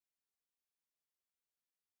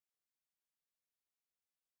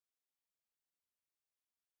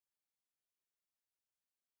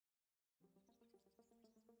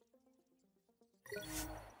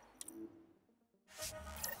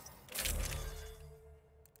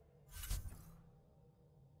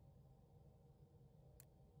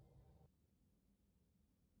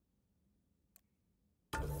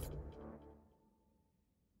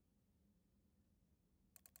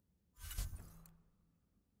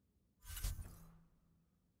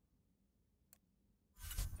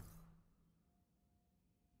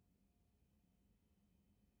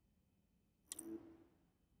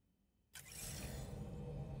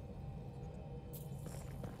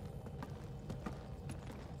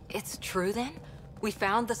It's true then? We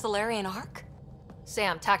found the Solarian Ark?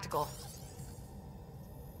 Sam, tactical.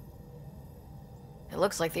 It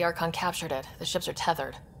looks like the Archon captured it. The ships are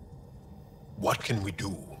tethered. What can we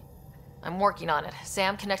do? I'm working on it.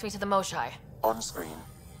 Sam, connect me to the Moshai. On screen.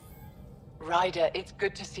 Ryder, it's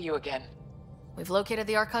good to see you again. We've located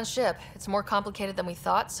the Archon ship. It's more complicated than we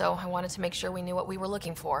thought, so I wanted to make sure we knew what we were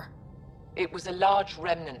looking for. It was a large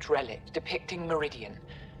remnant relic depicting Meridian.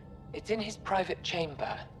 It's in his private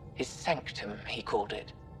chamber. His sanctum, he called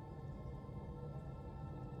it.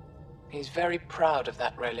 He's very proud of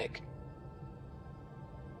that relic.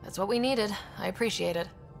 That's what we needed. I appreciate it.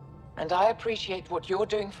 And I appreciate what you're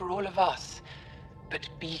doing for all of us. But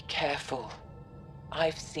be careful.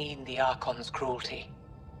 I've seen the Archon's cruelty.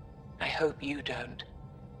 I hope you don't.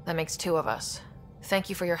 That makes two of us. Thank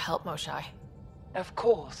you for your help, Moshai. Of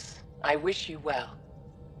course. I wish you well.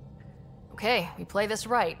 Okay, we play this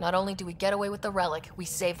right. Not only do we get away with the relic, we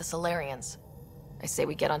save the Solarians. I say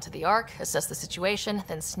we get onto the Ark, assess the situation,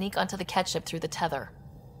 then sneak onto the catship through the tether.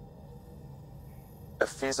 A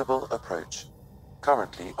feasible approach.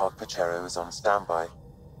 Currently, Ark Pachero is on standby.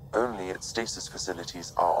 Only its stasis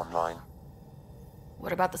facilities are online.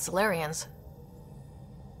 What about the Solarians?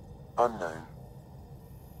 Unknown.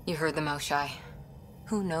 You heard the Moshai.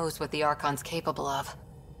 Who knows what the Archon's capable of?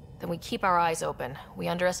 Then we keep our eyes open. We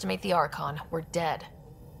underestimate the Archon, we're dead.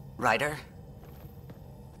 Ryder?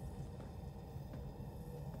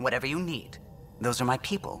 Whatever you need. Those are my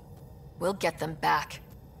people. We'll get them back.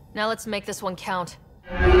 Now let's make this one count.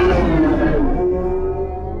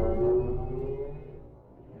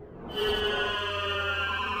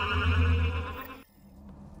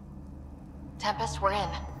 Tempest, we're in.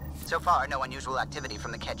 So far, no unusual activity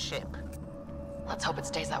from the Ket ship. Let's hope it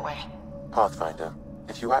stays that way. Pathfinder,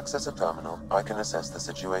 if you access a terminal, I can assess the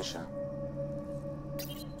situation.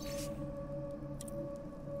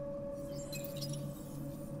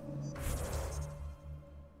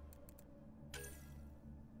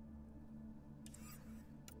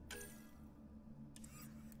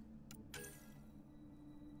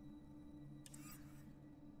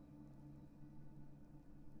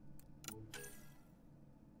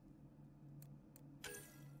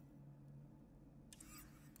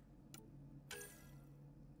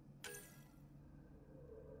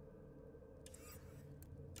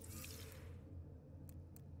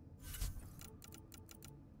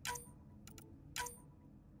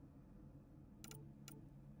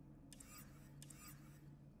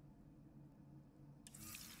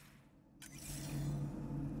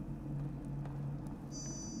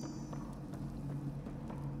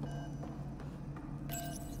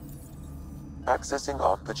 Accessing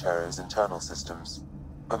Ark Pachero's internal systems.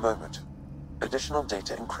 A moment. Additional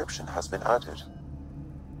data encryption has been added.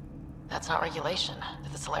 That's not regulation.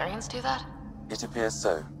 Did the Solarians do that? It appears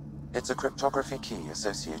so. It's a cryptography key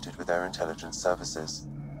associated with their intelligence services.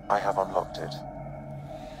 I have unlocked it.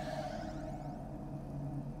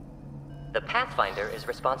 The Pathfinder is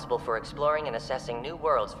responsible for exploring and assessing new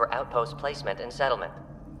worlds for outpost placement and settlement.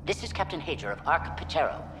 This is Captain Hager of Ark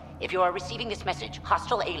Pachero. If you are receiving this message,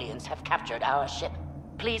 hostile aliens have captured our ship.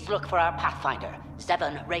 Please look for our Pathfinder,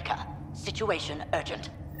 Zevon Reka. Situation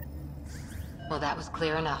urgent. Well, that was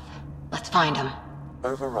clear enough. Let's find him.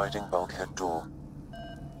 Overriding bulkhead door.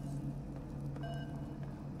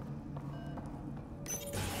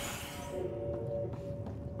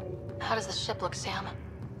 How does the ship look, Sam?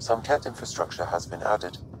 Some Ket infrastructure has been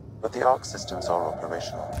added, but the Ark systems are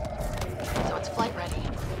operational. So it's flight ready.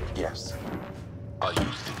 Yes. Are you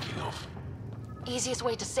thinking of? Easiest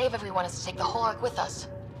way to save everyone is to take the whole Ark with us.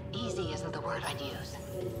 Easy isn't the word I'd use.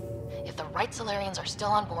 If the right Solarians are still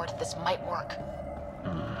on board, this might work.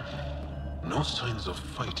 No signs of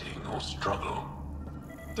fighting or struggle.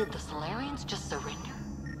 Did the Solarians just surrender?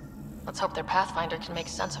 Let's hope their Pathfinder can make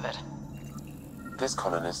sense of it. This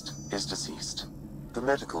colonist is deceased. The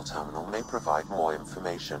medical terminal may provide more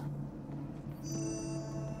information.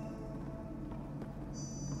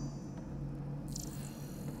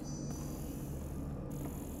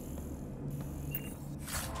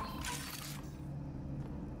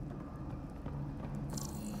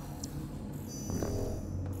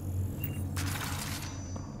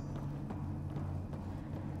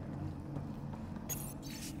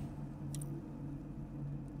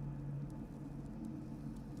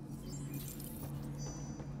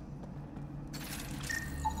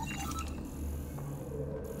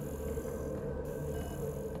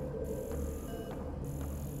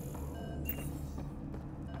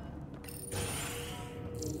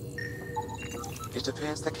 It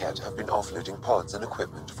appears the Ket have been offloading pods and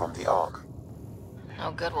equipment from the Ark.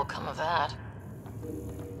 No good will come of that.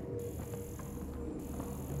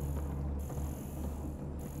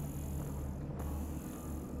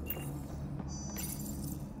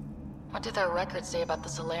 What did their records say about the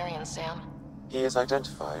Solarians, Sam? He is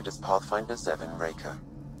identified as Pathfinder 7 Raker.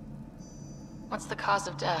 What's the cause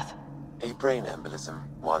of death? A brain embolism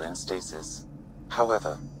while in stasis.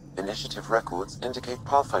 However, initiative records indicate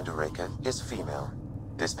Pathfinder Raker is female.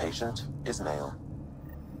 This patient is male.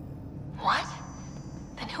 What?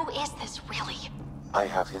 Then who is this, really? I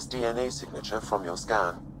have his DNA signature from your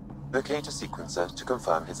scan. Locate a sequencer to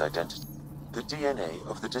confirm his identity. The DNA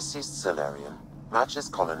of the deceased Solarian matches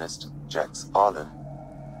colonist Jex Arlen.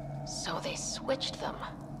 So they switched them,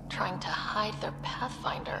 trying to hide their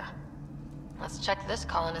Pathfinder. Let's check this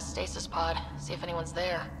colonist stasis pod, see if anyone's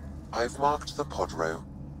there. I've marked the pod row.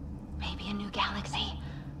 Maybe a new galaxy,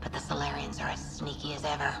 but the Solarians are as sneaky as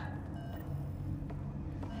ever.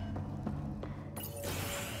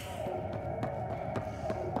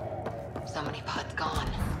 So many pods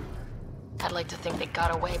gone. I'd like to think they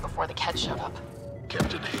got away before the Ket showed up.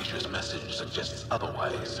 Captain Hager's message suggests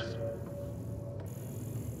otherwise.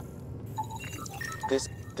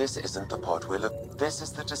 This isn't the pod we're looking. This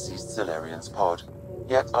is the deceased Solarian's pod.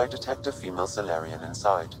 Yet I detect a female Solarian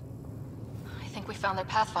inside. I think we found their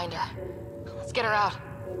Pathfinder. Let's get her out.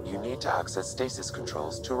 You need to access stasis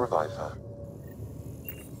controls to revive her.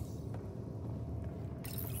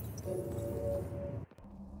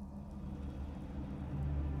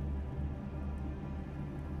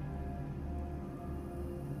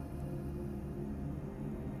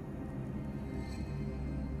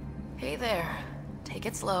 Hey there. Take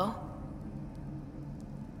it slow.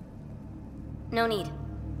 No need.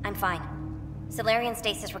 I'm fine. Solarian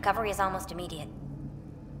stasis recovery is almost immediate.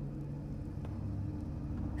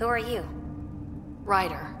 Who are you?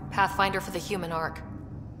 Ryder, Pathfinder for the human Ark.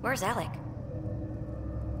 Where's Alec?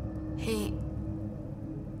 He...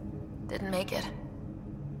 didn't make it.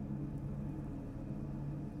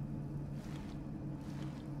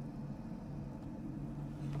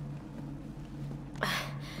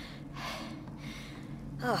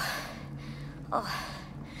 Oh,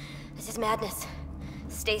 this is madness.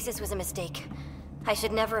 Stasis was a mistake. I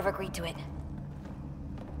should never have agreed to it.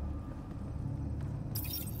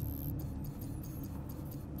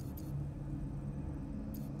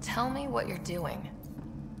 Tell me what you're doing.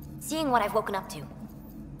 Seeing what I've woken up to.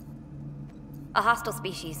 A hostile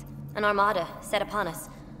species, an armada, set upon us.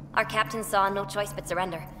 Our captain saw no choice but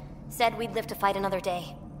surrender. Said we'd live to fight another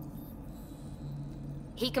day.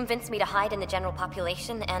 He convinced me to hide in the general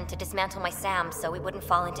population and to dismantle my SAM so we wouldn't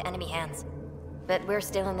fall into enemy hands. But we're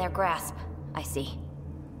still in their grasp, I see.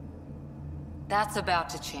 That's about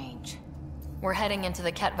to change. We're heading into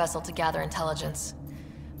the Ket vessel to gather intelligence.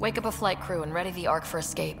 Wake up a flight crew and ready the Ark for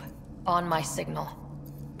escape. On my signal.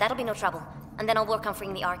 That'll be no trouble. And then I'll work on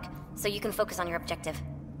freeing the Ark, so you can focus on your objective.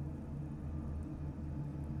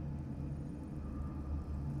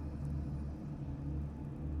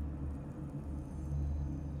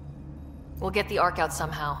 We'll get the Ark out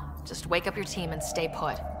somehow. Just wake up your team and stay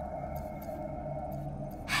put.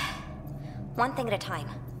 One thing at a time.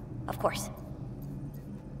 Of course.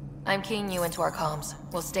 I'm keying you into our comms.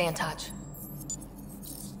 We'll stay in touch.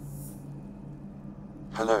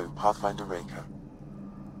 Hello, Pathfinder Raker.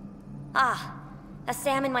 Ah, a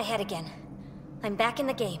SAM in my head again. I'm back in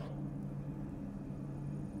the game.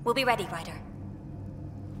 We'll be ready, Ryder.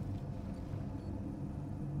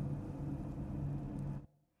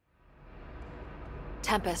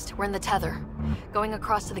 Tempest, we're in the tether. Going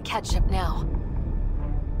across to the Ket ship now.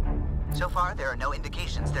 So far, there are no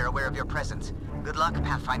indications they're aware of your presence. Good luck,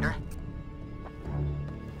 Pathfinder.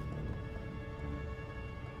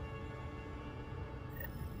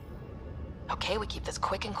 Okay, we keep this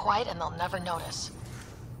quick and quiet and they'll never notice.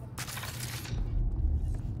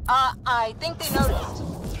 I think they noticed.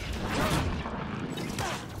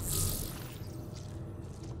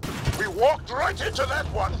 We walked right into that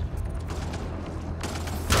one!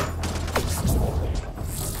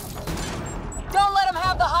 Don't let them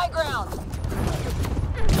have the high ground!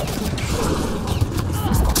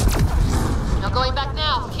 No going back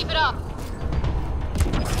now. Keep it up.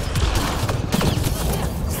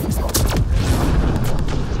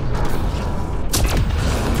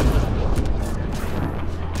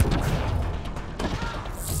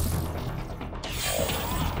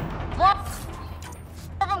 More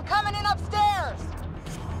of them coming in upstairs!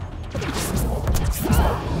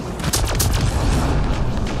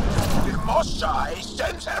 The Moshai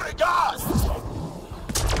sends her regards!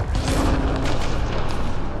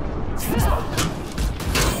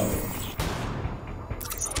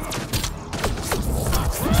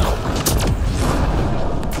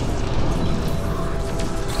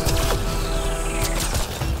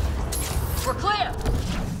 We're clear!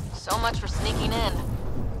 So much for sneaking in.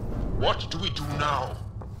 What do we do now?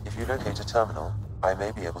 If you locate a terminal, I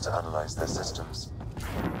may be able to analyze their systems.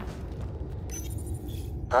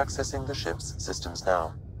 Accessing the ship's systems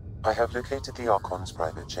now. I have located the Archon's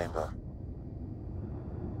private chamber.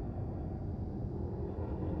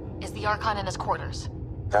 Is the Archon in his quarters?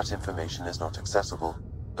 That information is not accessible,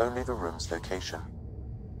 only the room's location.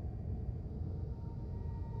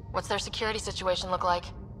 What's their security situation look like?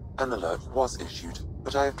 An alert was issued,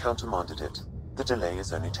 but I have countermanded it. The delay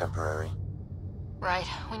is only temporary. Right,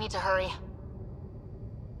 we need to hurry.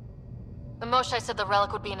 The Moshai said the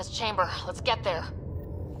relic would be in his chamber. Let's get there.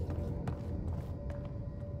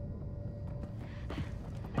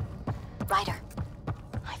 Ryder,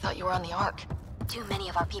 I thought you were on the Ark. too many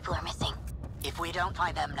of our people are missing. If we don't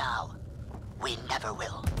find them now, we never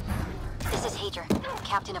will. This is Hager,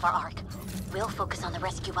 captain of our Ark. We'll focus on the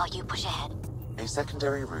rescue while you push ahead. A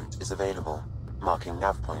secondary route is available, marking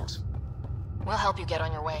nav point. We'll help you get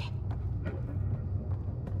on your way.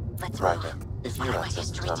 Let's Ryder, move. if you I'm a access the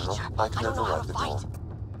history terminal, teacher. I can don't know how override to the door. fight.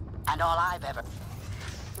 And all I've ever...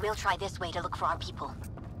 We'll try this way to look for our people.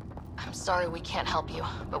 I'm sorry we can't help you,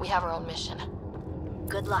 but we have our own mission.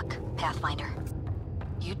 Good luck, Pathfinder.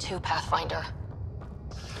 You too, Pathfinder.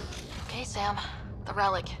 Okay, Sam. The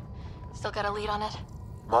relic. Still got a lead on it?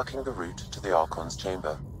 Marking the route to the Archon's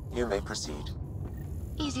chamber. You may proceed.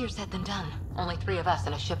 Easier said than done. Only 3 of us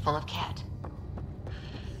in a ship full of cat.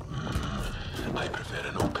 I prefer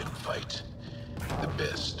an open fight. The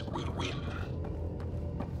best will win.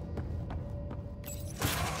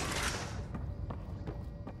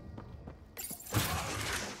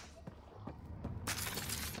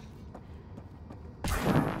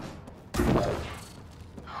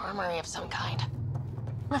 Armory of some kind.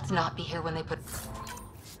 Let's not be here when they put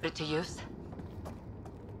it to use.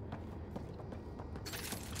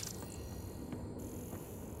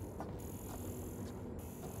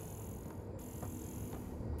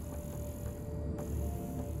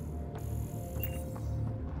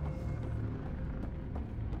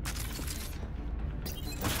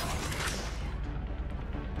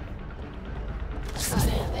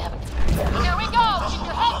 Here we go! Keep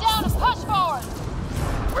your head down and push forward!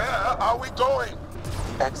 Where are we going?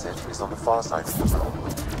 The exit is on the far side of the room.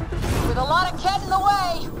 With a lot of cat in the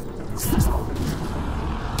way!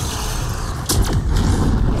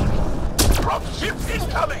 Dropship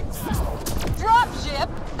incoming! Dropship?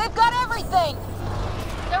 They've got everything!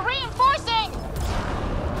 They're reinforcing!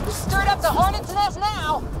 We stirred up the hornet's nest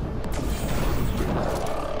now!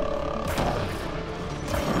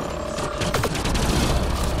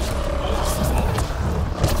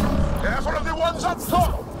 Careful of the ones up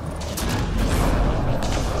top!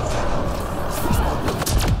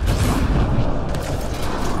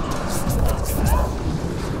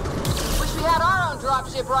 Wish we had our own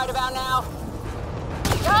dropship right about now.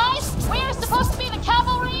 Guys, we're supposed to be the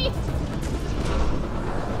cavalry!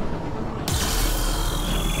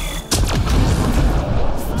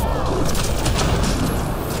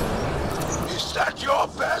 Is that your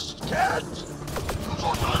best, cat?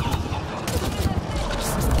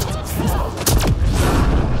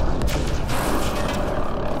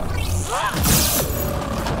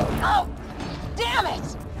 Oh! Damn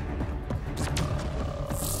it!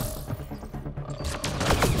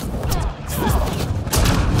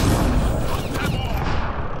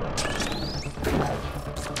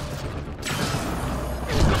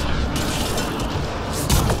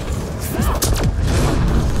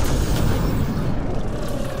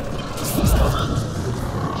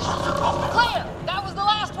 Clear! That was the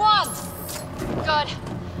last one! Good.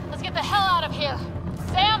 Let's get the hell out of here.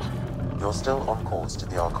 Sam? You're still on course to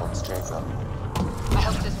the Archon's chamber. I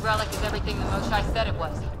hope this relic is everything the Moshai said it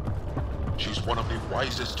was. She's one of the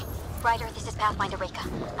wisest. Ryder, this is Pathfinder Reka.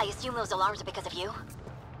 I assume those alarms are because of you?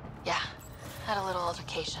 Yeah. Had a little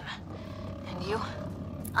altercation. And you?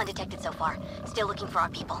 Undetected so far. Still looking for our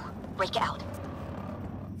people. Reka out.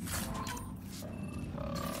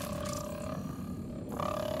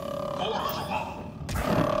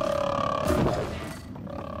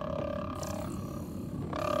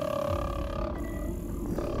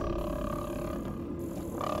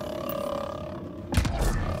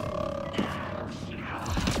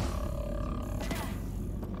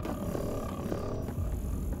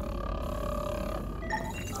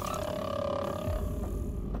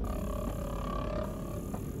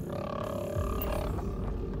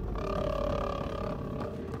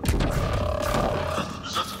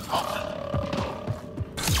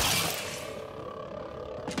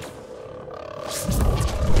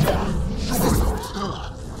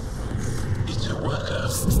 It's a worker.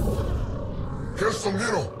 Here's some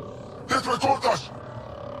hero. Hit recorders.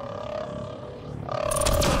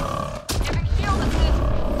 Giving shield assist!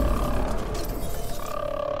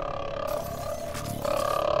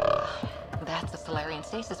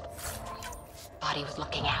 thought he was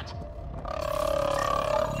looking at.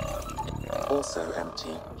 Also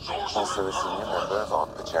empty. Also a senior member of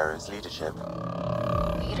Ark Pachero's leadership.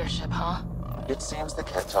 Leadership, huh? It seems the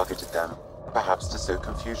Ket targeted them, perhaps to sow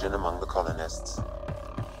confusion among the colonists.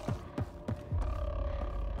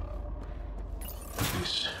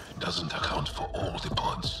 This doesn't account for all the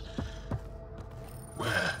pods.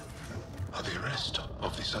 Where are the rest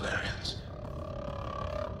of the Solarians?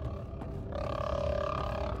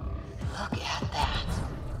 Look at that.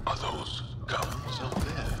 Are those guns up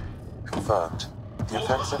there? Confirmed. The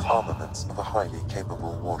offensive armaments of a highly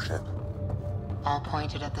capable warship. All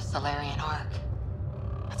pointed at the Solarian Ark.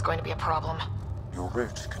 That's going to be a problem. Your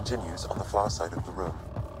route continues on the far side of the room.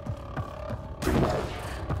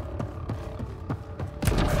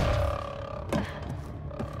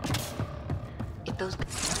 If those...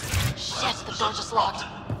 Shit, the door just locked.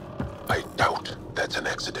 I doubt that's an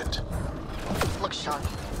accident. Look sharp.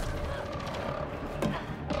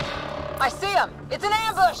 I see him! It's an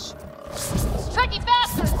ambush! Tricky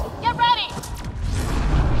bastards! Get ready!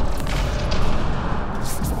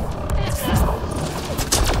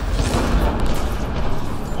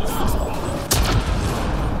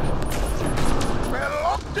 We're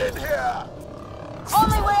locked in here!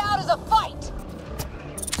 Only way out is a fight!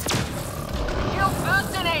 Shield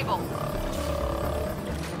boost enabled!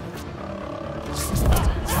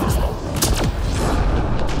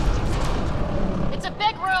 It's a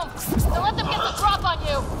big room! Don't let them get the drop on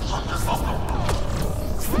you!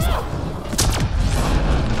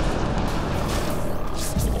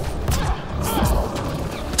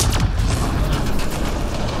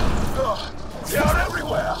 They're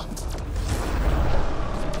everywhere!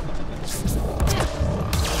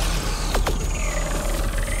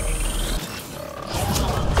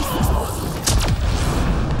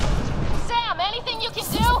 Sam, anything you can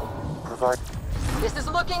do? Provide... This is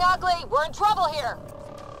looking ugly! We're in trouble here!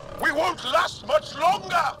 We won't last much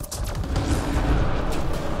longer!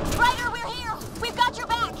 Ryder, we're here! We've got your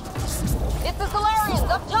back! It's the Solarians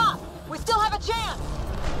up top! We still have a chance!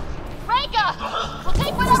 Reka! We'll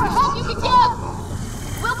take whatever help you can give!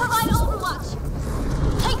 We'll provide overwatch!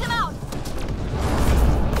 Take them out!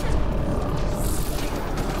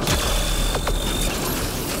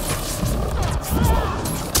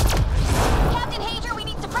 Captain Hager, we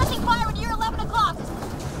need suppressing fire near 11 o'clock!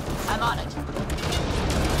 I'm on it.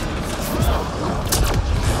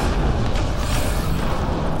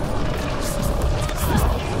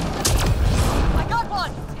 I got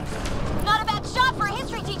one! Not a bad shot for a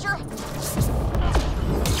history teacher!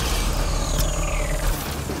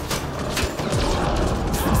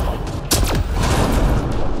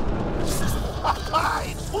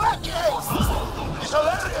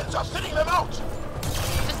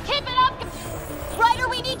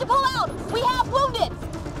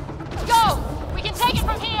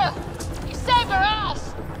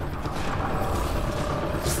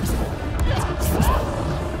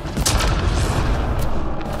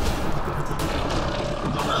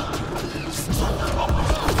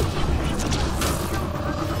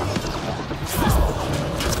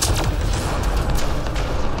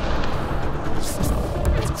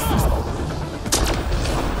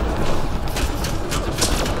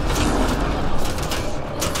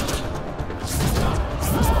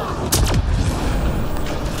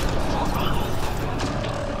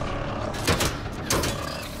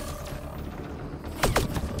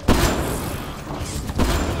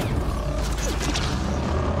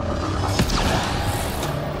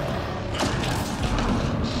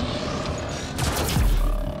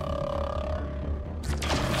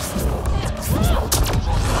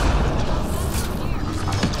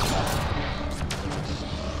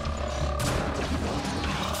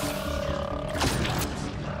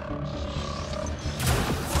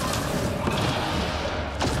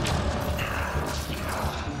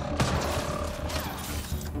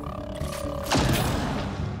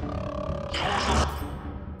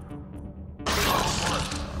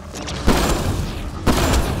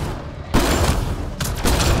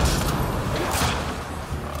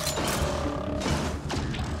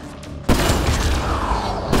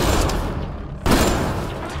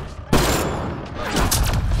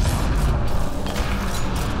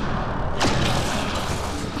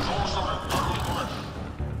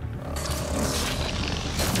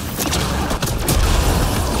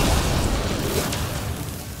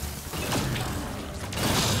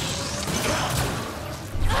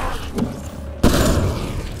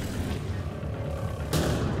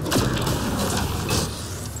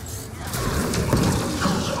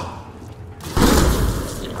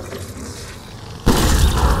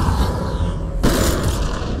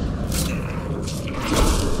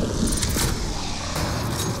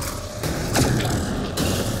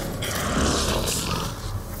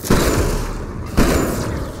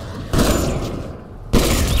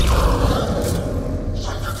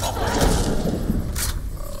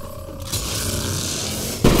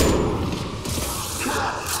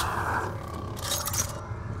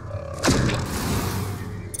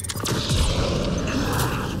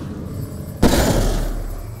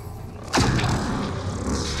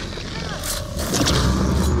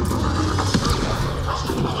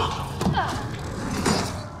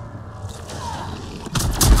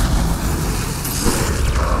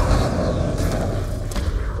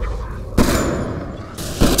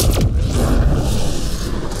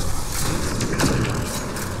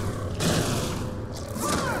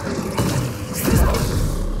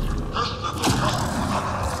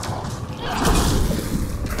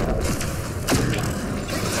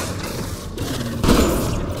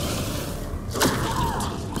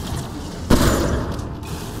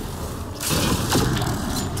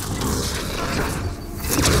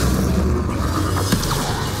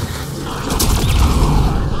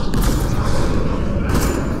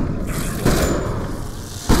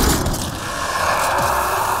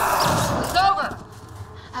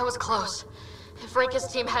 Close. If Reika's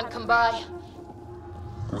team hadn't come by...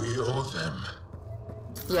 We owe them.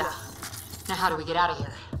 Yeah. Now how do we get out of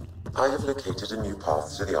here? I have located a new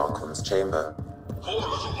path to the Archon's chamber.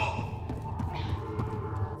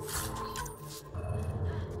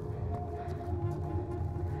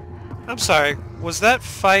 I'm sorry, was that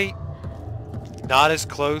fight not as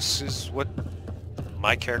close as what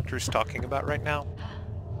my character is talking about right now?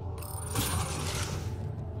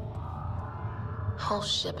 Whole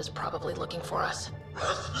ship is probably looking for us.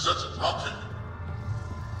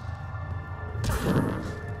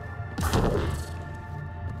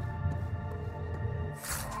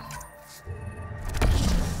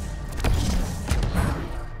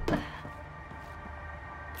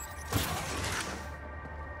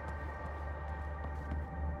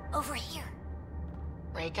 Over here.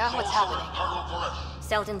 Reika, what's happening?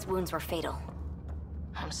 Selden's wounds were fatal.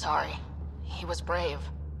 I'm sorry. He was brave.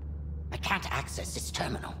 I can't access this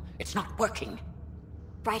terminal. It's not working.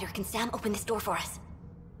 Ryder, can Sam open this door for us?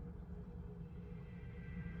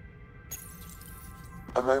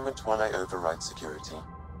 A moment while I override security.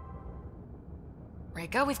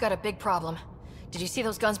 Reika, we've got a big problem. Did you see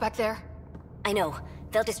those guns back there? I know.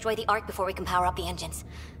 They'll destroy the Ark before we can power up the engines.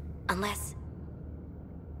 Unless...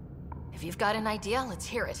 If you've got an idea, let's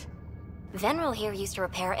hear it. Venril here used to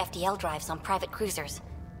repair FDL drives on private cruisers.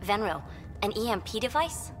 Venril, an EMP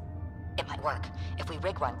device? It might work. If we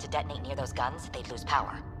rig one to detonate near those guns, they'd lose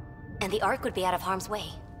power. And the Ark would be out of harm's way.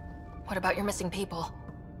 What about your missing people?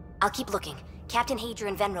 I'll keep looking. Captain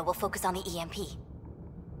Hadrian and Venril will focus on the EMP.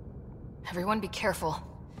 Everyone be careful.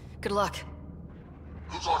 Good luck.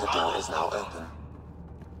 The door is now open.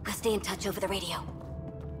 We'll stay in touch over the radio.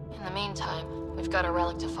 In the meantime, we've got a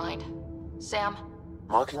relic to find. Sam?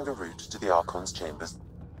 Marking the route to the Archon's chambers.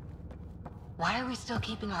 Why are we still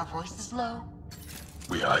keeping our voices low?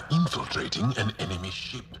 We are infiltrating an enemy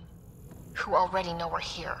ship. Who already know we're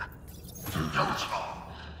here.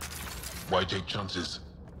 Why take chances?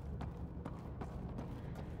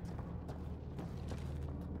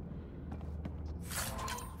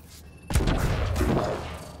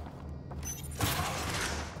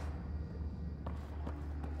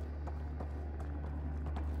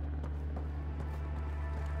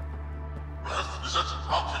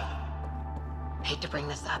 Hate to bring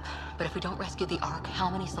this up, but if we don't rescue the Ark, how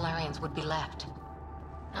many Solarians would be left?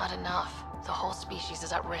 Not enough. The whole species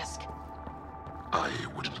is at risk. I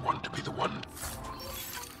wouldn't want to be the one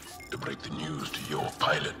to break the news to your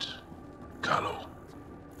pilot, Carlo.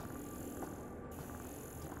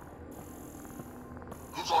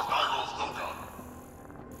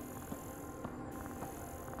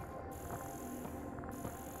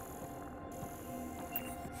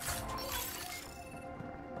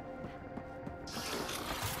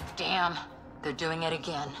 Damn, they're doing it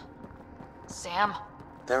again. Sam?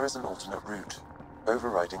 There is an alternate route.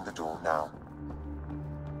 Overriding the door now.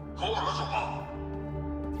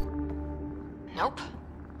 Nope.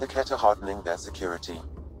 The Ket are hardening their security.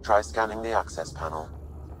 Try scanning the access panel.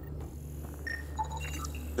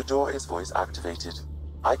 The door is voice activated.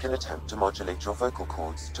 I can attempt to modulate your vocal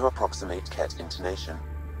cords to approximate Ket intonation.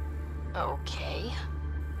 Okay.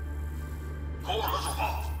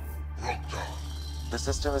 The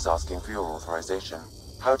system is asking for your authorization.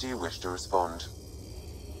 How do you wish to respond?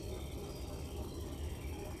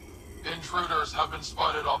 Intruders have been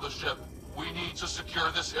spotted on the ship. We need to secure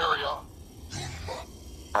this area.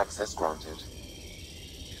 Access granted.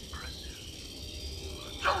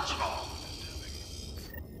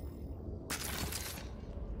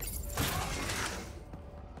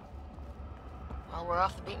 Well, we're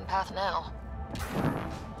off the beaten path now.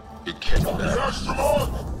 It can't be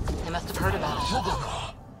that. They must have heard about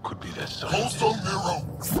it. Could be that Post sign. on Nero.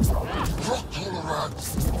 Truck tolerance.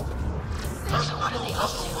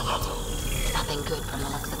 Nothing good from the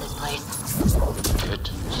looks of this place.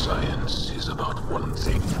 Yet science is about one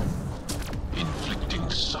thing. Inflicting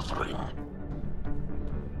suffering.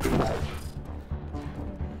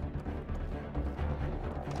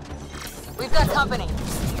 We've got company.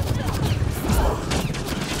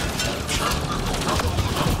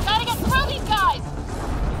 Gotta get through these guys!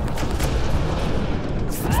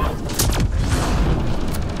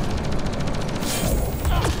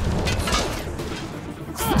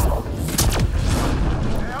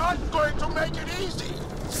 They aren't going to make it easy,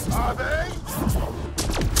 are they?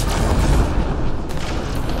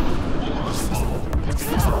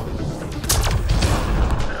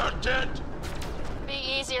 They are dead. Be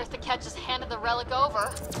easier if the catch just handed the relic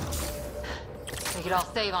over. We could all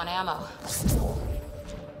save on ammo.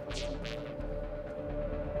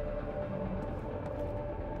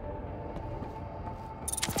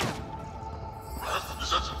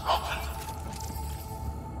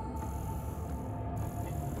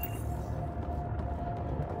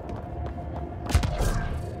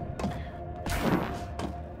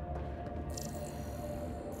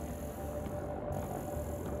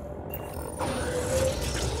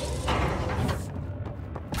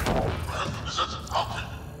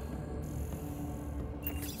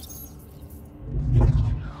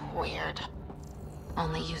 Weird.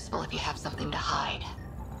 Only useful if you have something to hide.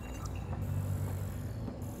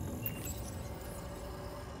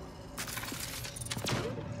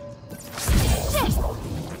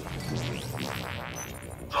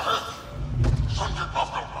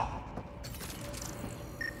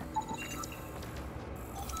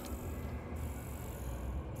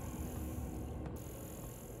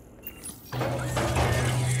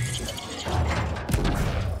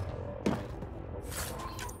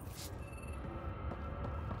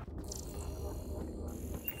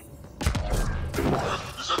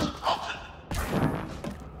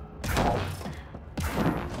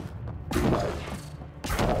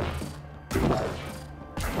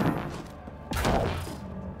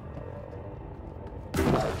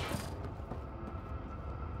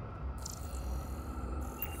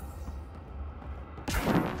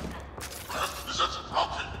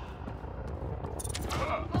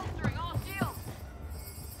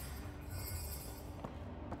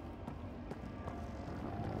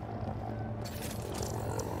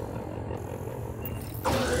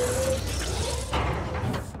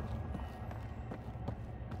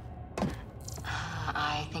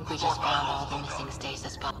 I think we just found all the missing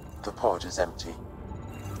stasis pods. The pod is empty.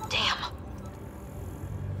 Damn.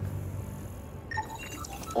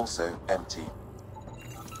 Also empty.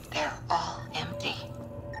 They're all empty.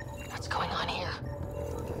 What's going on here?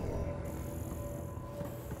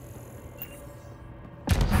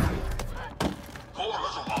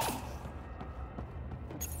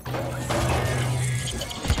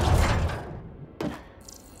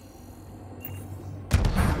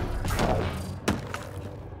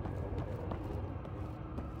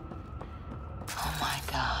 Oh my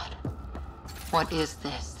god. What is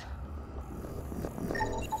this?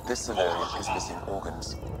 This Solarian is missing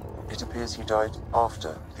organs. It appears he died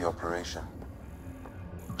after the operation.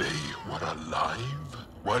 They were alive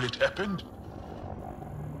while it happened?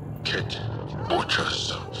 Kit,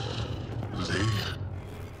 butchers. They...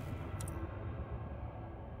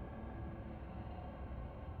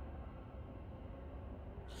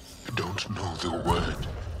 don't know the word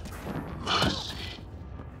mercy.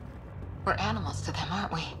 We're animals to them,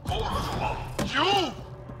 aren't we? You!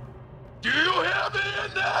 Do you hear me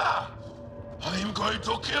in there? I'm going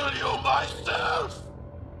to kill you myself!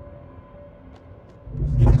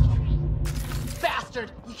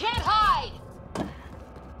 Bastard! You can't hide!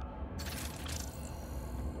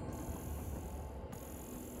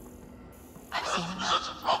 I've seen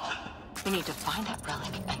enough. We need to find that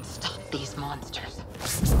relic and stop these monsters.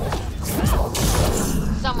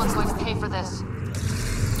 Someone's going to pay for this.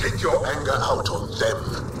 Take your anger out on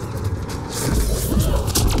them.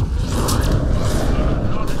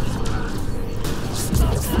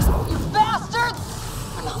 You bastards!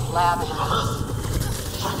 We're not labbing.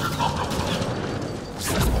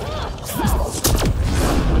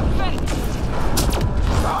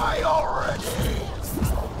 Die already!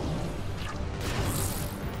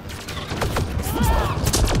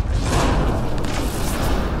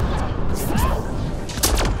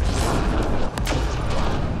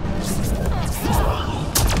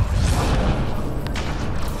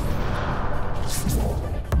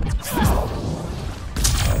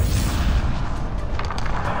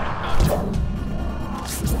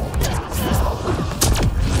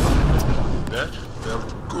 That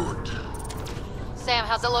felt good. Sam,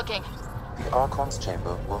 how's it looking? The Archon's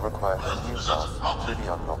chamber will require a new path through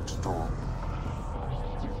the unlocked door.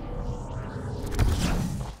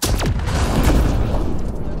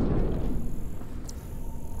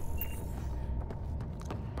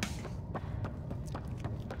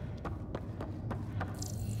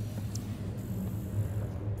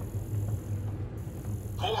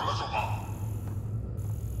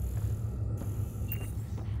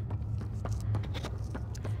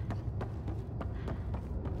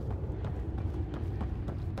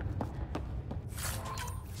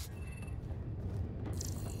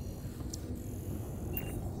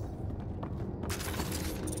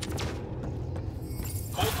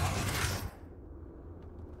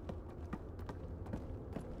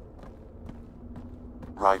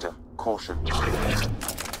 Ryder, caution.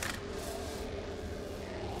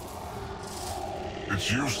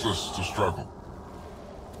 It's useless to struggle.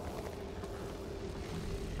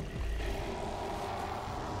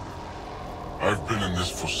 I've been in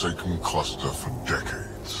this forsaken cluster for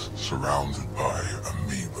decades, surrounded by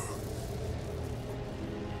amoeba.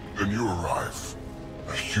 Then you arrive,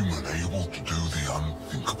 a human able to do the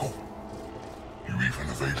unthinkable. You even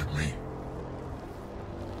evaded me.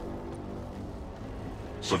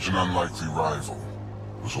 Such an unlikely rival.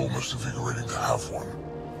 It was almost invigorating to have one.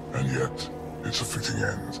 And yet, it's a fitting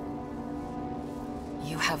end.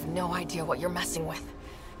 You have no idea what you're messing with.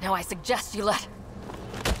 Now I suggest you let...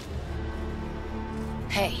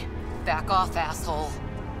 Hey, back off, asshole.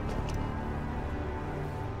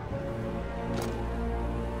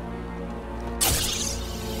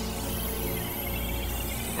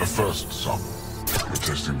 A first, son. The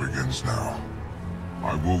testing begins now.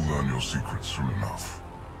 I will learn your secrets soon enough.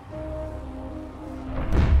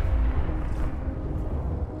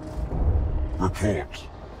 Report.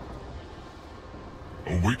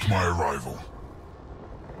 Await my arrival.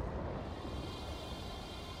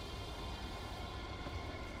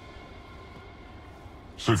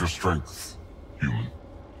 Save your strength, human.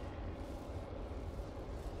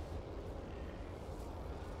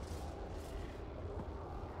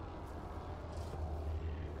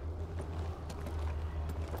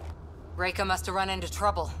 Reka must have run into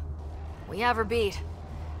trouble. We have her beat.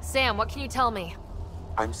 Sam, what can you tell me?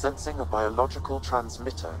 I'm sensing a biological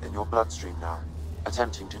transmitter in your bloodstream now,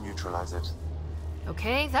 attempting to neutralize it.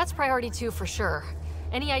 Okay, that's priority 2 for sure.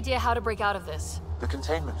 Any idea how to break out of this? The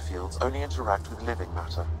containment fields only interact with living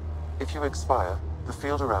matter. If you expire, the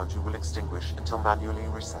field around you will extinguish until manually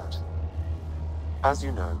reset. As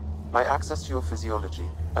you know, my access to your physiology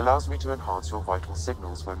allows me to enhance your vital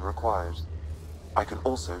signals when required. I can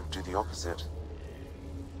also do the opposite.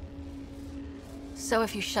 So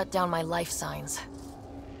if you shut down my life signs,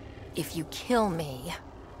 if you kill me,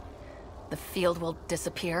 the field will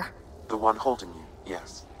disappear? The one holding you,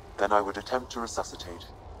 yes. Then I would attempt to resuscitate.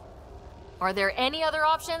 Are there any other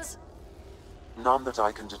options? None that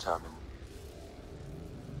I can determine.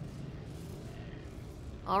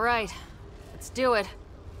 All right, let's do it.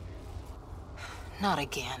 Not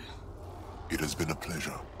again. It has been a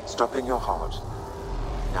pleasure. Stopping your heart.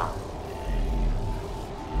 Now.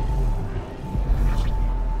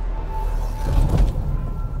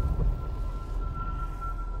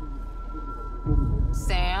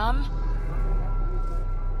 Sam?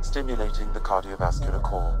 Stimulating the cardiovascular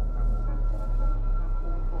core.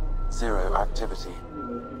 0 activity.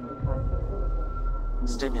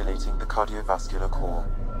 Stimulating the cardiovascular core.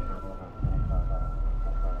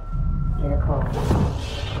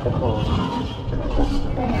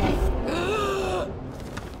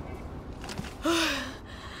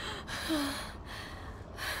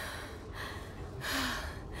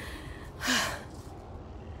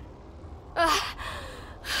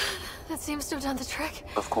 That seems to have done the trick.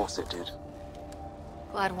 Of course it did.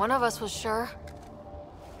 Glad one of us was sure.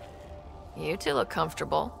 You two look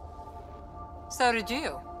comfortable. So did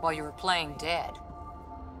you, while you were playing dead.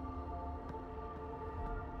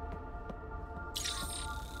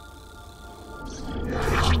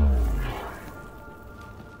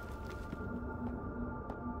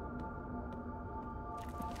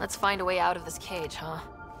 Let's find a way out of this cage, huh?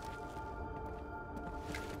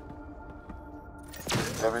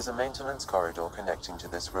 There is a maintenance corridor connecting to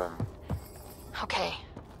this room. Okay.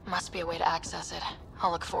 Must be a way to access it.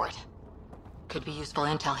 I'll look for it. Could be useful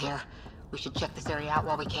intel here. We should check this area out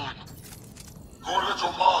while we can.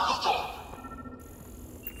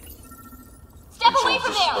 Step away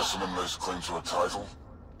from there! Specimen lays claim to a title?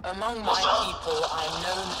 Among my people, I'm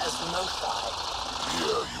known as Mothai.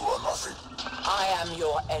 Here you are nothing. I am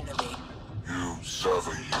your enemy. You serve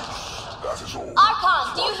a use, that is all.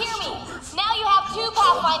 Archons, do you hear me? Now you have 2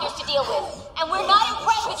 Pathfinders to deal with, and we're not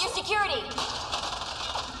impressed with your security.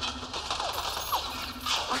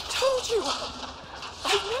 told you!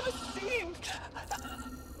 I've never seen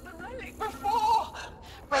the relic before!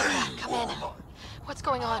 Reyna, come in. What's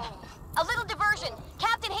going on? A little diversion.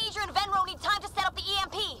 Captain Hager and Venro need time to set up the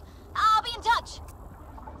EMP. I'll be in touch.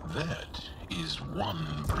 That is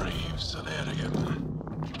one brave Solarian.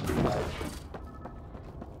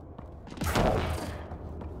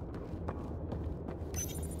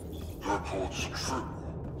 The report's true.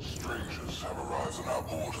 Strangers have arrived on our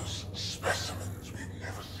borders. Specimens we've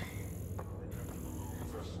never seen.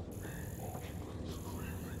 Infested being occupants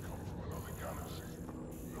claim they come from another galaxy.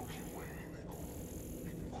 Milky Way, they call it.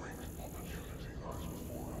 Great opportunity lies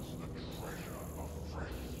before us. A treasure of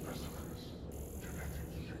fresh specimens.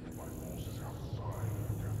 Genetics shaped by forces outside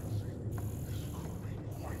our galaxy. This could be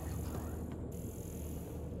quite the prize.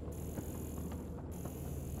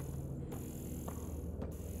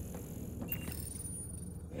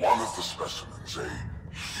 One of the specimens, a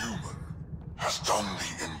human, has done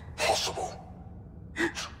the impossible.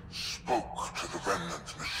 It spoke to the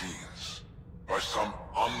remnant machines. By some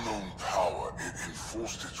unknown power, it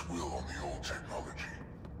enforced its will on the old technology.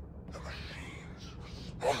 The machines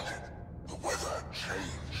responded. The weather had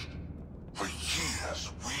changed. For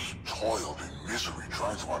years, we toiled in misery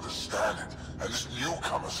trying to understand it, and this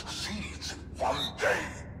newcomer succeeds in one day.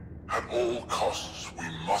 At all costs, we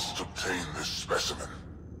must obtain this specimen.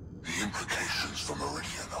 The implications for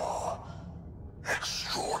Meridian are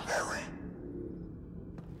extraordinary.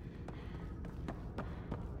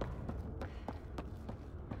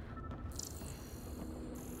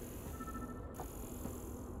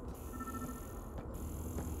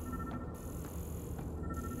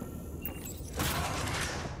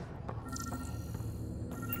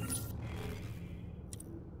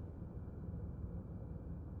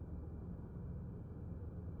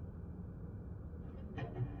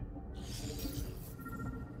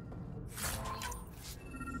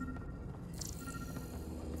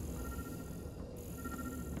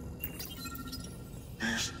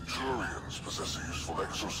 These Turians possess a useful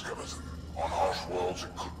exoskeleton. On harsh worlds,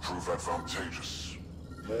 it could prove advantageous.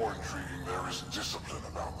 More intriguing, there is discipline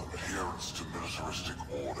about them, adherence to militaristic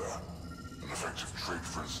order, an effective trait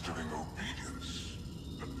for instilling obedience.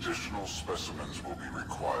 Additional specimens will be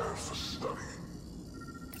required for study.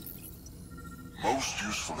 Most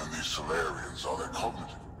useful in these Solarians are their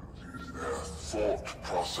cognitive abilities. Their thought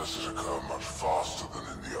processes occur much faster than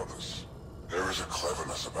in the others. There is a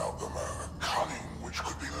cleverness about them, a cunning which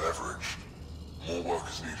could be leveraged. More work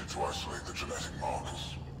is needed to isolate the genetic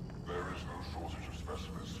markers. There is no shortage of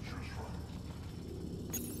specimens to choose from.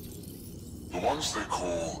 The ones they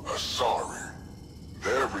call Asari,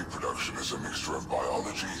 their reproduction is a mixture of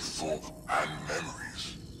biology, thought, and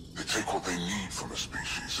memories. They take what they need from a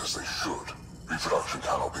species, as they should. Reproduction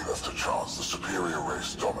cannot be left to chance. The superior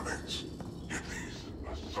race dominates. Yet these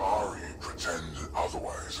Asari pretend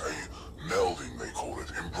otherwise. A melding, they call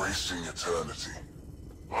it, embracing eternity.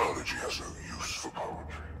 Biology has no use for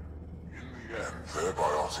poetry. In the end, their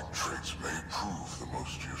biotic traits may prove the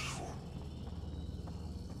most useful.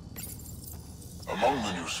 Among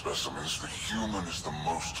the new specimens, the human is the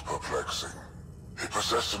most perplexing. They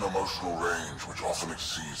possess an emotional range which often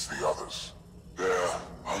exceeds the others. Their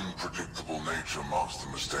unpredictable nature marks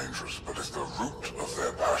them as dangerous, but if the root of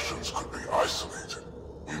their passions could be isolated,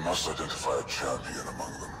 we must identify a champion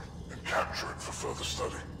among them and capture it for further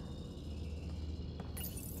study.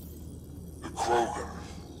 The Krogan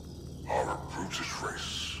are a brutish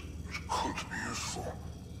race, which could be useful.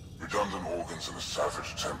 Redundant organs and a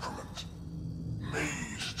savage temperament.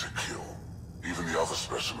 Made to kill. Even the other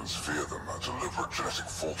specimens fear them. A deliberate genetic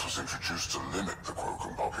fault was introduced to limit the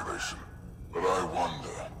Krogan population. But I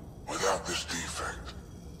wonder, without this defect,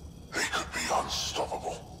 they could be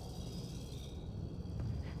unstoppable.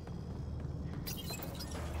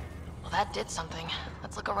 Well, that did something.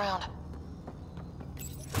 Let's look around.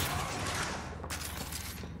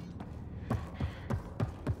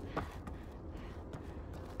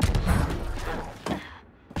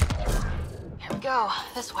 Here we go.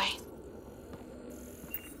 This way.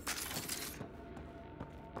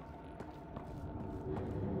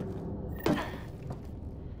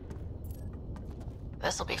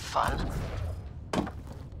 This'll be fun.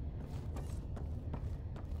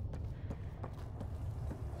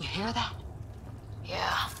 You hear that?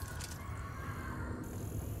 Yeah.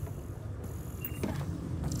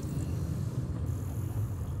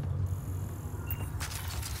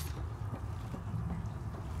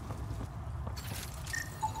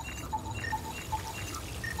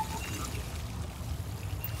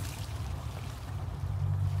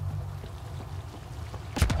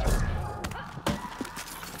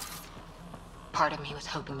 part of me was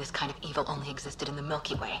hoping this kind of evil only existed in the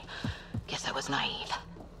Milky Way. Guess I was naive.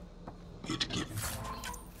 It gives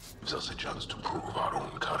us a chance to prove our own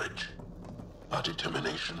courage. Our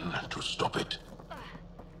determination to stop it.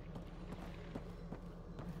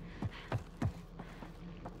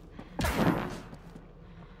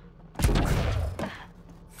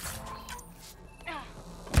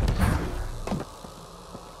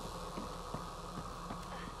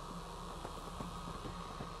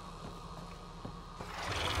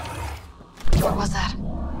 What was that?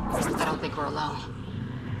 I don't think we're alone.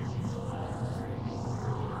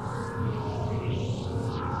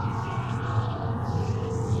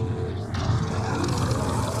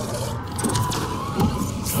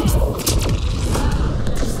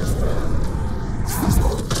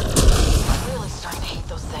 I'm really starting to hate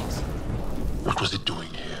those things. What was it doing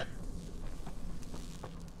here?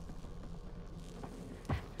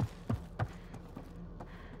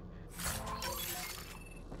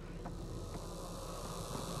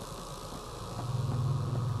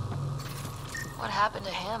 What happened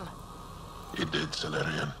to him? He did,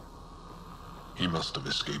 Salarian. He must have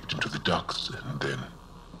escaped into the ducts, and then...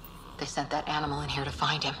 They sent that animal in here to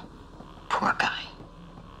find him. Poor guy.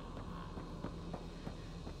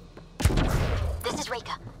 This is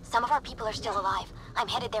Reika. Some of our people are still alive. I'm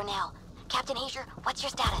headed there now. Captain Hazer, what's your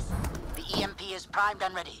status? The EMP is primed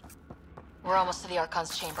and ready. We're almost to the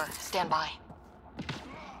Archon's chamber. Stand by.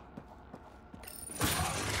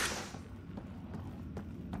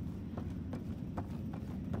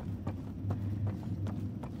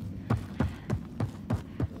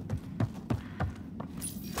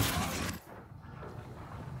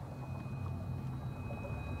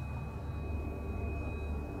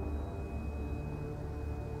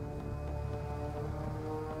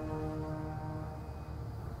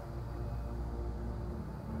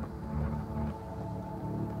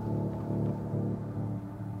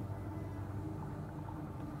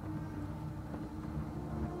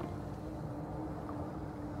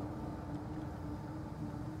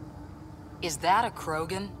 Is that a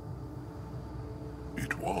Krogan?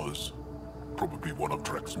 It was. Probably one of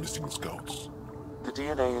Drek's missing scouts. The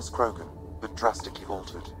DNA is Krogan, but drastically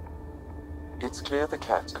altered. It's clear the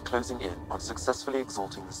Ket are closing in on successfully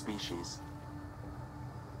exalting the species.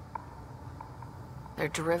 They're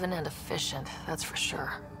driven and efficient, that's for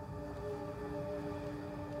sure.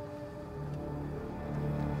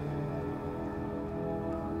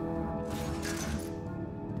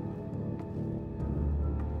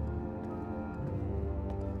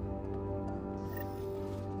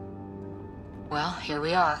 Well, here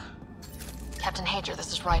we are. Captain Hager,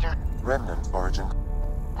 this is Ryder. Remnant origin.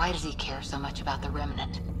 Why does he care so much about the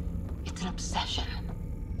Remnant? It's an obsession.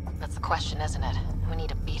 That's the question, isn't it? We need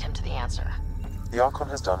to beat him to the answer. The Archon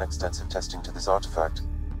has done extensive testing to this artifact,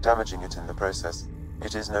 damaging it in the process.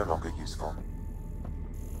 It is no longer useful.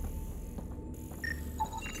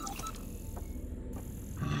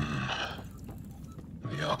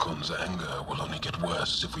 The Archon's anger will only get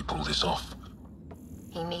worse if we pull this off.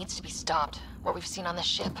 He needs to be stopped. What we've seen on this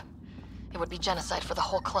ship. It would be genocide for the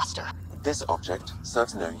whole cluster. This object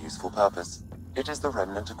serves no useful purpose. It is the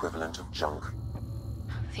Remnant equivalent of junk.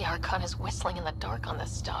 The Archon is whistling in the dark on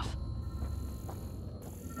this stuff.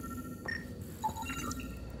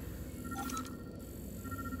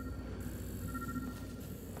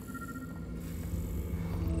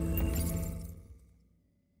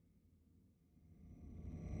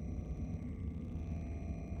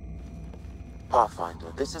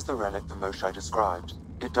 Pathfinder, this is the relic the Moshai described.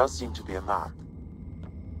 It does seem to be a map.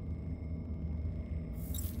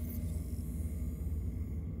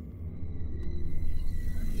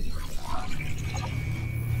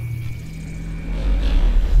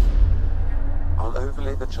 I'll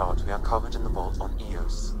overlay the chart we uncovered in the vault on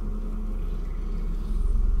Eos.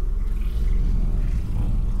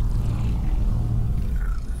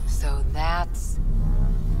 So that's...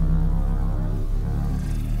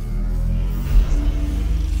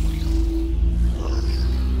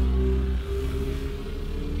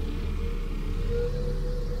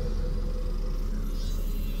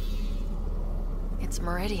 It's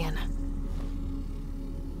Meridian.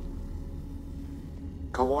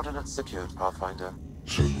 Coordinates secured, Pathfinder.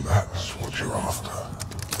 So that's what you're after.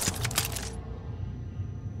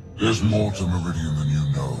 There's more to Meridian than you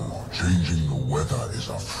know. Changing the weather is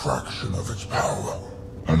a fraction of its power,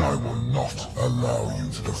 and I will not allow you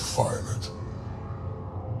to defile it.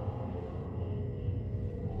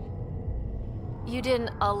 You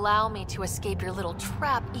didn't allow me to escape your little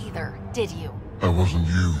trap either, did you? That wasn't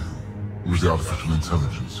you. It was the artificial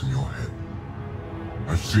intelligence in your head.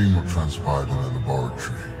 I've seen what transpired in the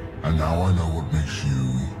laboratory, and now I know what makes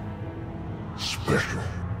you special.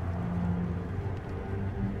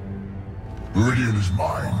 Meridian is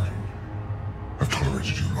mine. I've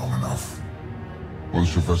tolerated you long enough.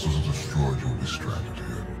 Once your vessels are destroyed, you'll be stranded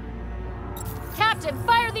here. Captain,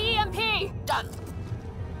 fire the EMP! Done.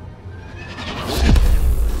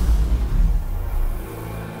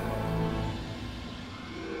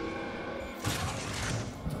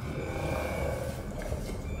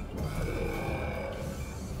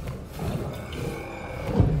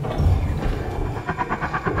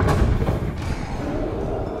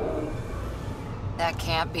 That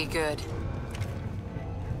can't be good.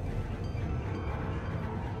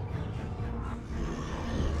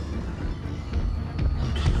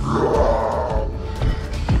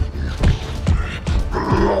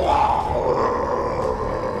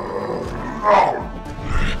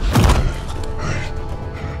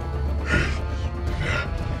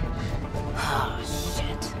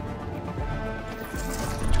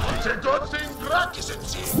 It's a good thing Drac isn't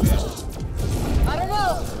seeing this. I don't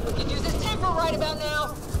know. We could use his temper right about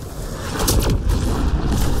now.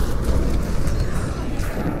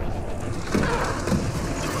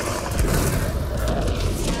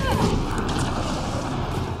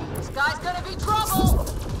 This guy's gonna be trouble.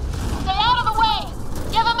 Stay out of the way.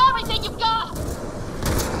 Give him everything you've got.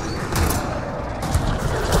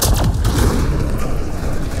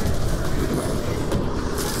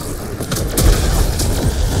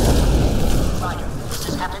 Roger. This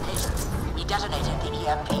is Captain Hager. He detonated the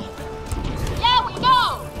EMP. Yeah, we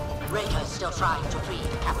know. Reka is still trying to free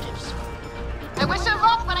the captives. I wish her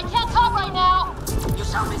luck, but I can't talk right now. You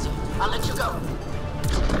sound busy. I'll let you go.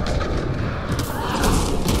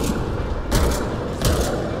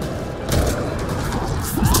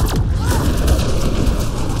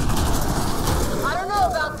 I don't know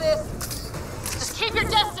about this. Just keep your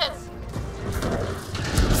distance.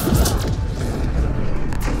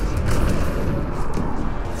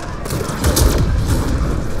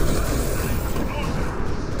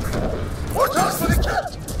 Watch out for the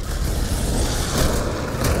cat!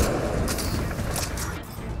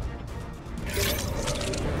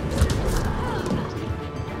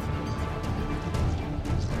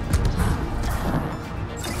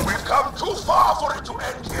 We've come too far for it to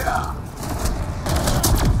end here.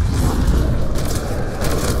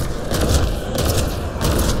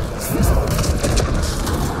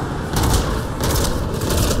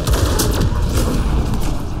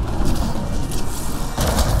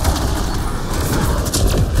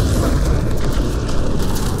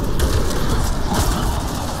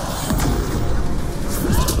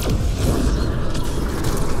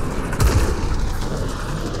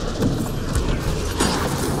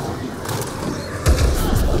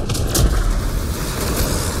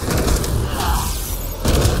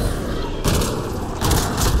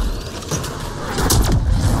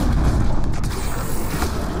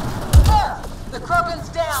 There! The Krogan's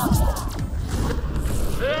down!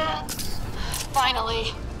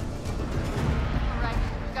 Finally. Alright,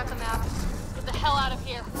 we got the map. Get the hell out of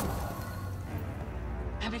here.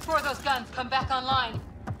 And before those guns come back online.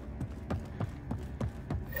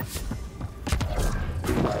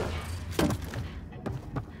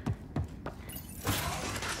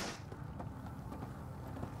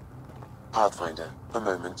 Pathfinder, a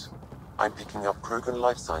moment. I'm picking up Krogan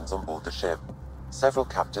life signs on board the ship. Several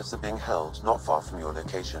captives are being held not far from your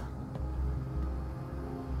location.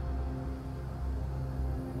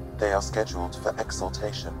 They are scheduled for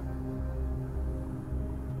exaltation.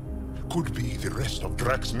 Could be the rest of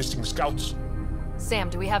Drac's missing scouts. Sam,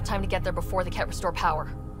 do we have time to get there before the Ket restore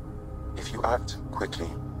power? If you act quickly.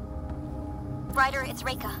 Ryder, it's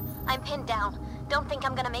Reka. I'm pinned down. Don't think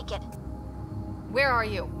I'm gonna make it. Where are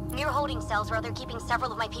you? Near holding cells where they're keeping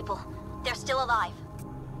several of my people. They're still alive.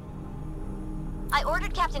 I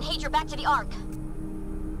ordered Captain Hager back to the Ark.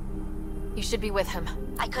 You should be with him.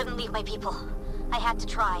 I couldn't leave my people. I had to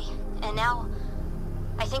try. And now,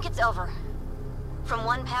 I think it's over. From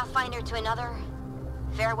one Pathfinder to another,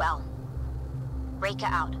 farewell. Reka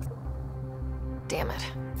out. Damn it.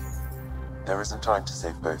 There isn't time to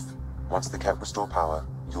save both. Once the Ket restore power,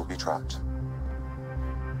 you'll be trapped.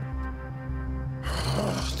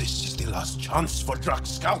 This is the last chance for Drac's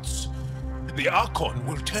scouts. The Archon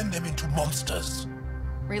will turn them into monsters.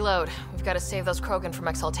 Reload. We've got to save those Krogan from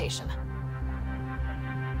exaltation.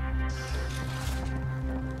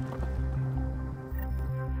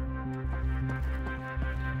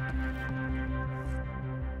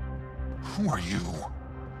 Who are you?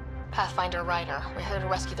 Pathfinder Ryder. We're here to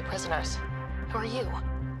rescue the prisoners. Who are you?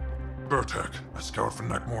 Burtek, a scout from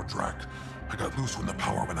Nightmare Drac. I got loose when the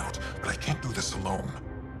power went out, but I can't do this alone.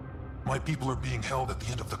 My people are being held at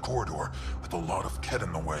the end of the corridor, with a lot of Ket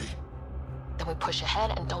in the way. Then we push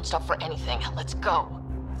ahead and don't stop for anything. Let's go.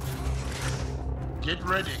 Get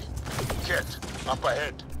ready. Ket, up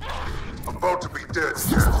ahead. About to be dead,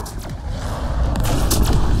 Ket.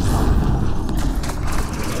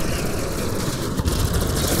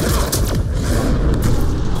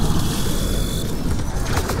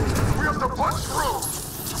 We have to punch through!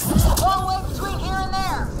 Long way between here and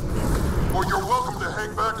there! Or you're welcome to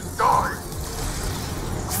hang back and die!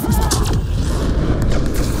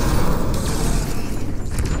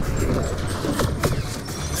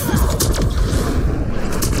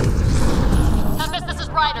 Tempest, this is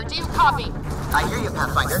Ryder. Do you copy? I hear you,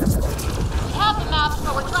 Pathfinder. We have the map,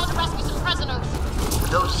 but we're trying to rescue some prisoners.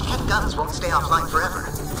 Those Ket guns won't stay offline forever.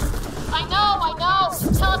 I know!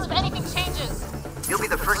 Tell us if anything changes. You'll be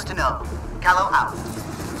the first to know. Callow out.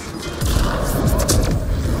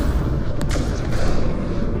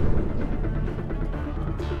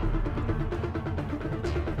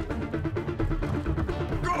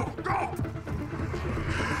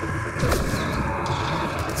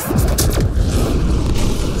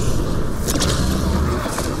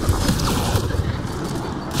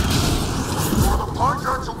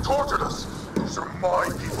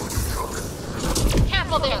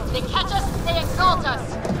 Careful there! They catch us, they exalt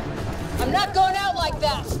us! I'm not going out like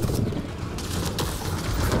that!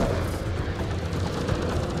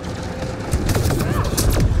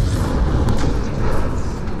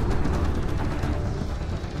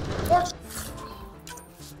 What's...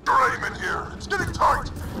 Drain in here! It's getting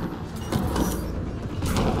tight!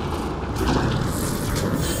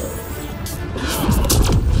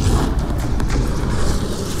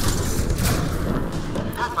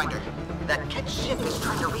 Pathfinder, that Ket ship is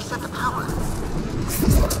trying to reset the power.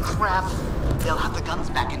 Crap. They'll have the guns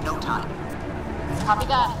back in no time. Copy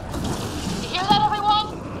that. You hear that,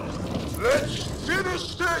 everyone? Let's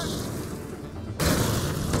finish this!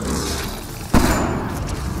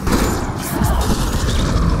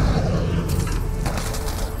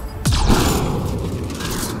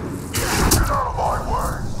 Get out of my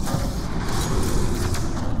way!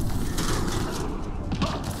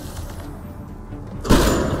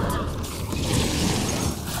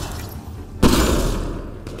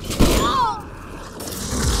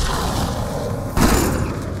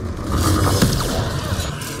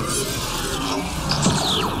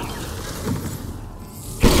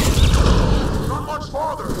 Not much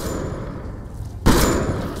farther!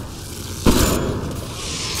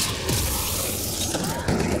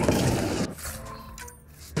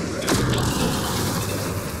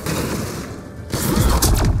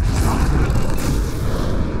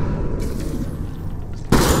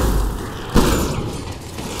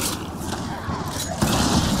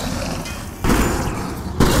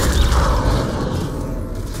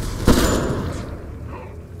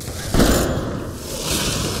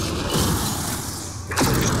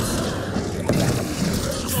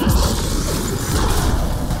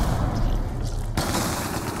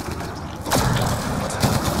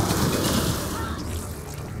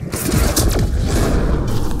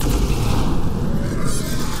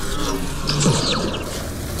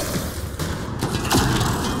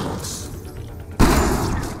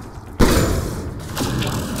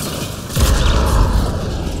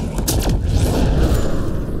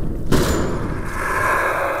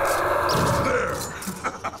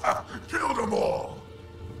 Kill them all!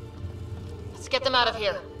 Let's get them out of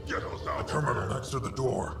here. Get us out. Terminal next to the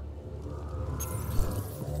door.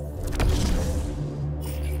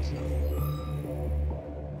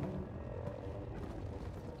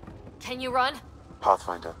 Can you run?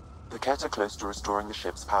 Pathfinder, the Ket are close to restoring the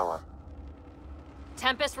ship's power.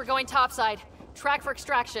 Tempest, we're going topside. Track for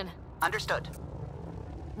extraction. Understood.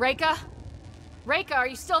 Reika? Reika, are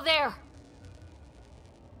you still there?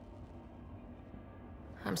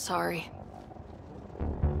 I'm sorry.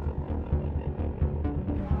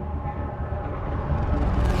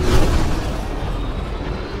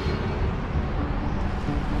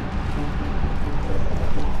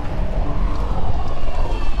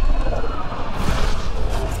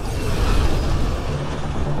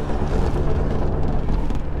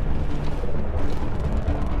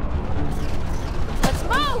 Let's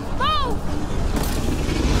move! Move!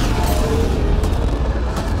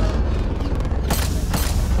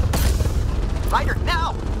 Ryder,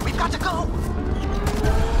 now! We've got to go!